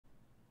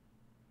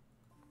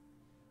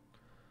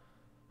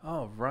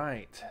All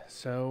right,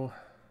 so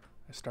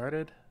I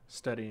started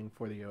studying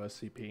for the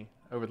OSCP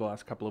over the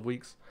last couple of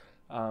weeks.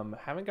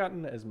 Haven't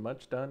gotten as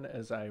much done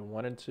as I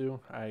wanted to.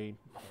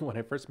 When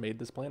I first made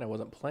this plan, I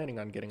wasn't planning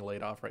on getting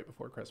laid off right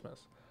before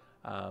Christmas,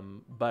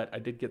 but I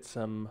did get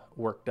some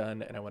work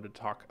done, and I wanted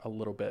to talk a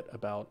little bit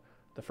about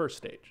the first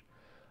stage.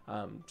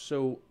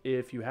 So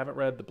if you haven't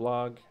read the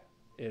blog,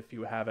 if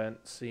you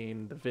haven't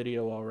seen the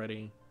video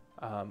already,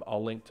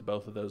 I'll link to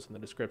both of those in the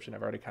description.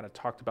 I've already kind of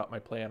talked about my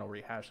plan. I'll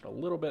rehash it a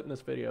little bit in this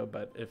video,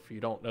 but if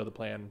you don't know the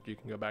plan, you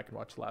can go back and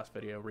watch the last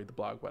video, read the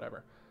blog,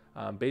 whatever.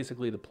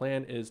 Basically, the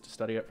plan is to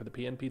study up for the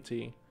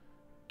PNPT,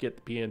 get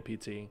the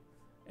PNPT,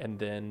 and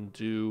then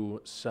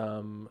do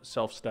some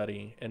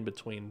self-study in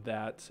between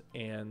that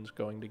and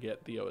going to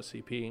get the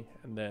OSCP,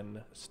 and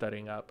then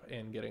studying up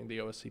and getting the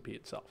OSCP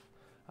itself.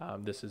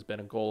 This has been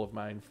a goal of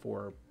mine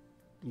for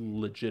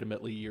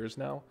legitimately years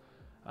now,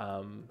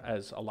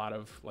 as a lot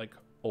of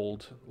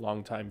old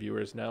long-time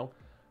viewers know.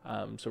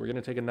 So we're going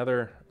to take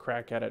another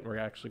crack at it, and we're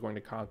actually going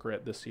to conquer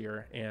it this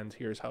year, and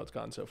here's how it's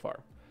gone so far.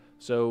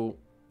 So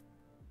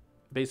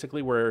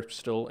basically, we're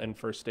still in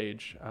first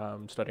stage,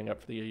 studying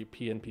up for the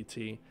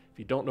PNPT. If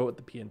you don't know what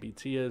the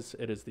PNPT is,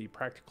 it is the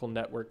Practical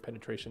Network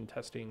Penetration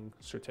Testing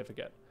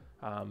Certificate,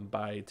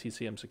 by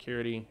TCM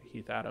Security,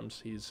 Heath Adams.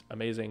 He's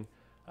amazing,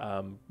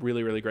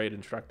 really, really great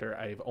instructor.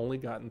 I've only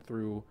gotten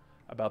through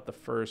about the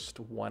first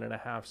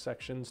 1.5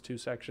 sections, 2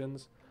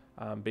 sections.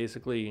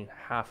 Basically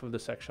half of the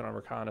section on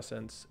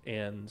reconnaissance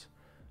and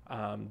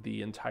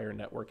the entire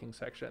networking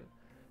section.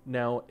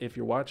 Now, if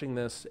you're watching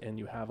this and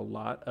you have a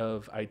lot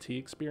of IT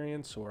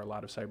experience or a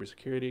lot of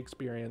cybersecurity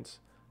experience,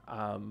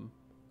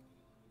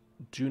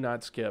 do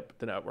not skip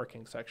the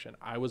networking section.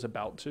 I was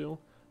about to.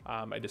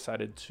 I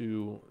decided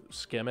to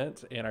skim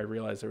it, and I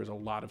realized there was a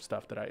lot of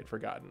stuff that I had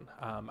forgotten.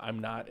 I'm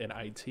not in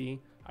IT.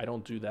 I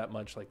don't do that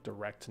much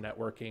direct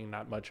networking,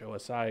 not much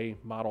OSI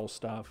model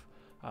stuff.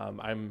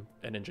 I'm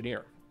an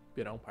engineer.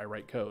 I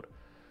write code.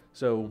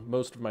 So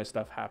most of my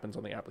stuff happens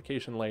on the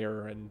application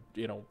layer, and,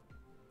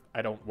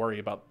 I don't worry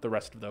about the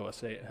rest of the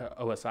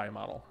OSI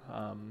model.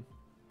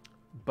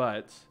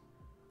 But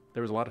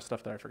there was a lot of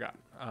stuff that I forgot.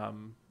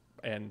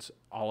 And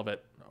all of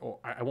it, or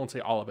I won't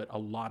say all of it, a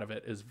lot of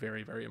it is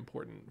very, very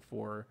important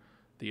for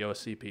the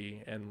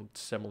OSCP and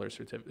similar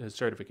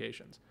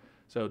certifications.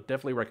 So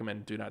definitely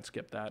recommend do not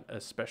skip that,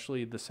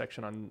 especially the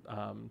section on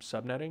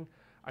subnetting.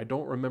 I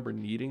don't remember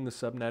needing the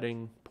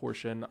subnetting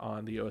portion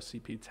on the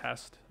OSCP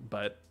test,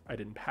 but I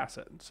didn't pass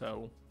it,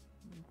 so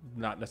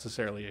not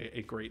necessarily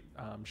a great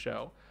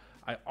show.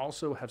 I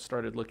also have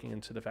started looking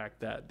into the fact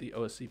that the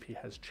OSCP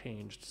has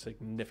changed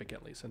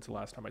significantly since the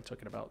last time I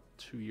took it about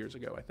 2 years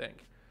ago, I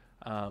think.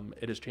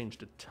 It has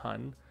changed a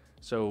ton.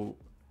 So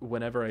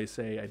whenever I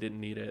say I didn't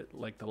need it,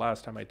 the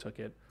last time I took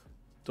it,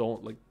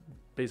 don't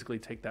basically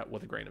take that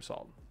with a grain of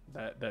salt.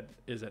 That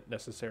isn't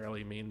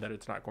necessarily mean that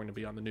it's not going to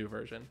be on the new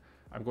version.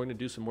 I'm going to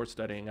do some more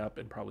studying up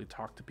and probably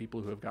talk to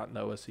people who have gotten the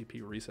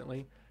OSCP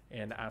recently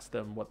and ask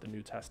them what the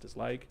new test is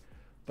like.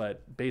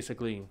 But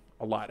basically,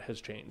 a lot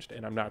has changed,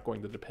 and I'm not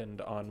going to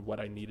depend on what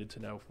I needed to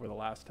know for the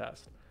last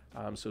test.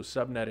 So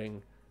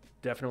subnetting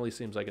definitely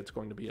seems like it's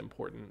going to be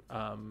important,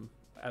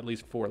 at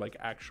least for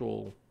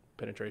actual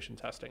penetration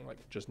testing,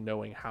 just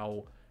knowing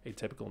how a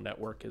typical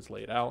network is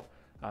laid out.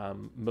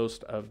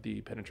 Most of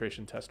the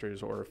penetration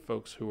testers or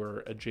folks who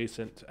are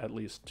adjacent, at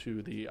least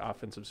to the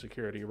offensive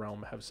security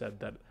realm, have said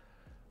that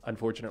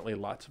unfortunately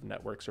lots of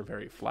networks are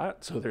very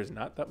flat, so there's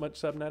not that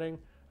much subnetting.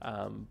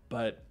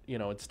 But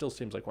it still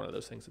seems like one of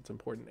those things that's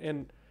important.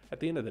 And at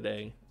the end of the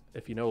day,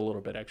 if you know a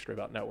little bit extra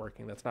about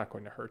networking, that's not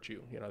going to hurt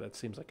you. That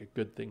seems like a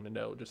good thing to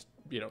know, just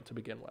to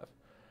begin with.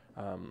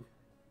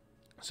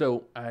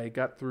 So I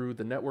got through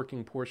the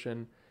networking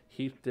portion.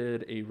 Heath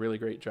did a really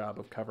great job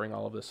of covering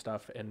all of this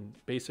stuff, and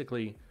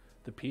basically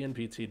the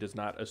PNPT does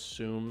not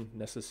assume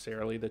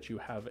necessarily that you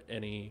have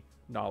any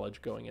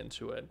knowledge going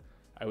into it.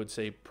 I would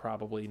say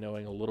probably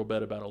knowing a little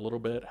bit about a little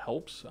bit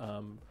helps.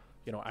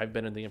 I've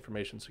been in the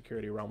information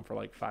security realm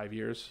for 5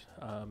 years,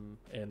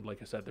 and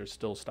like I said, there's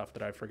still stuff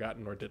that I've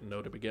forgotten or didn't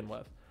know to begin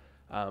with.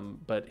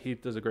 But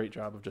Heath does a great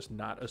job of just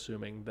not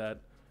assuming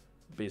that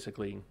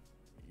basically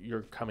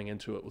you're coming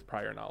into it with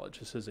prior knowledge.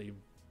 This is a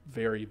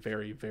very,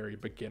 very, very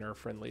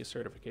beginner-friendly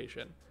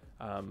certification,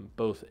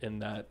 both in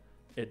that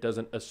it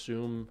doesn't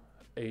assume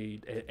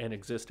an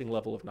existing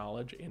level of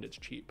knowledge, and it's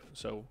cheap.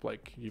 So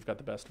you've got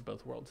the best of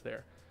both worlds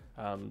there.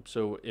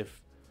 So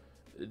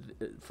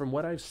from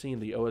what I've seen,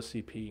 the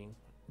OSCP,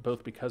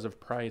 both because of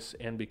price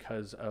and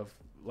because of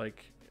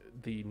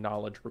the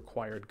knowledge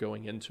required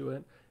going into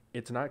it,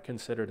 it's not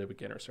considered a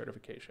beginner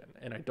certification.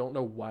 And I don't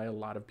know why a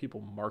lot of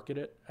people market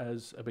it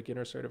as a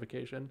beginner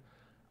certification.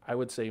 I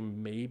would say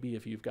maybe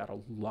if you've got a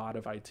lot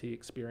of IT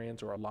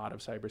experience or a lot of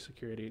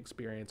cybersecurity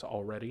experience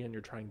already and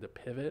you're trying to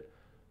pivot,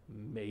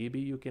 maybe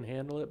you can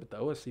handle it. But the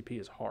OSCP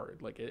is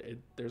hard.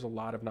 There's a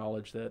lot of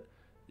knowledge that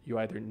you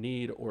either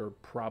need or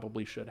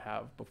probably should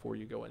have before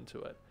you go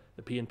into it.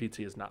 The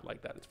PNPT is not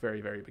like that. It's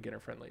very, very beginner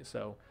friendly.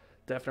 So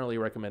definitely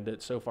recommend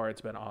it. So far,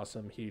 it's been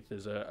awesome. Heath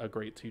is a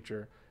great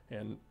teacher,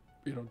 and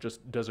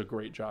just does a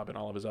great job in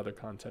all of his other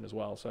content as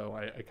well. So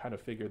I kind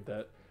of figured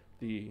that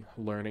the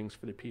learnings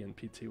for the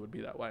PNPT would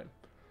be that way.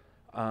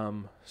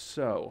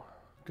 So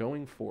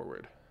going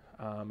forward,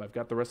 I've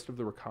got the rest of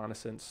the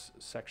reconnaissance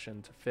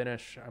section to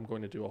finish. I'm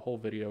going to do a whole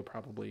video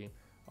probably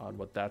on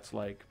what that's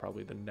like,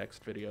 probably the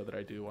next video that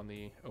I do on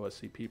the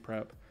OSCP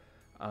prep.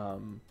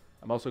 I'm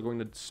also going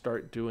to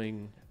start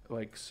doing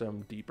like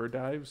some deeper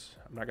dives.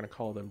 I'm not going to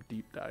call them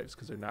deep dives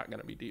because they're not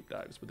going to be deep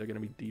dives, but they're going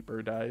to be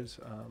deeper dives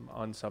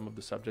on some of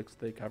the subjects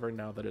they cover,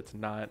 now that it's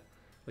not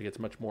like, it's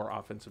much more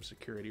offensive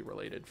security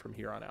related from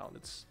here on out.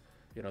 It's,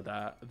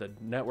 that the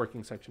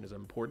networking section is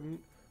important,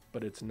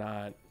 but it's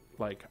not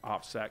like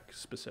offsec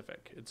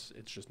specific. It's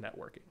just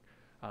networking.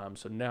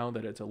 So now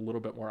that it's a little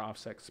bit more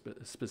offsec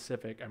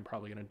specific, I'm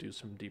probably going to do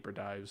some deeper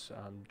dives,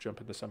 jump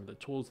into some of the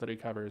tools that he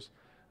covers.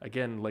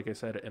 Again, like I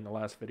said in the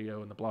last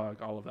video, in the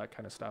blog, all of that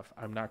kind of stuff.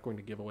 I'm not going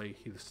to give away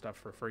his stuff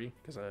for free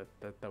because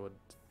that would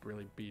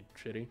really be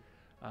shitty.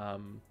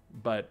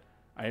 But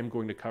I am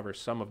going to cover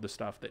some of the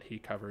stuff that he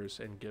covers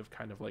and give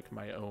kind of like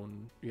my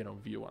own,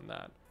 view on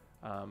that.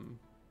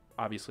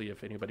 Obviously,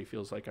 if anybody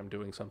feels like I'm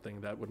doing something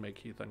that would make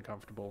Heath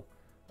uncomfortable,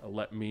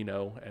 let me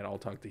know and I'll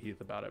talk to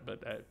Heath about it.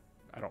 But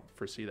I don't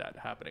foresee that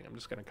happening. I'm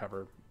just going to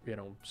cover,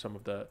 some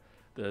of the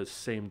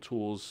same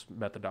tools,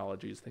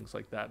 methodologies, things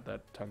like that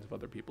tons of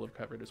other people have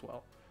covered as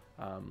well.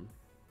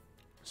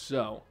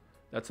 So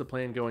that's the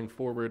plan going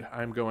forward.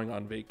 I'm going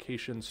on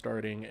vacation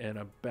starting in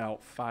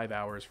about 5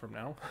 hours from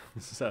now.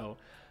 So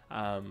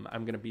I'm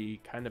going to be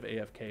kind of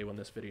AFK when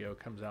this video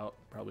comes out,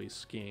 probably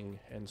skiing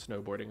and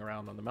snowboarding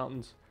around on the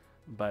mountains.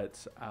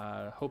 But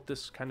hope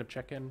this kind of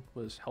check-in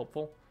was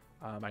helpful.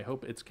 I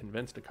hope it's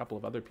convinced a couple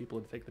of other people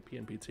to take the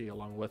PNPT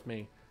along with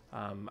me.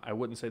 I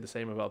wouldn't say the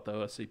same about the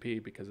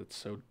OSCP because it's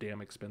so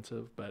damn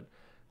expensive, but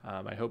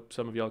I hope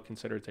some of y'all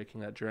consider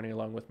taking that journey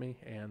along with me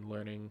and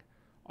learning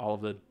all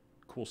of the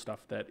cool stuff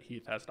that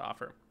Heath has to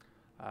offer.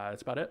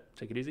 That's about it.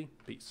 Take it easy.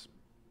 Peace.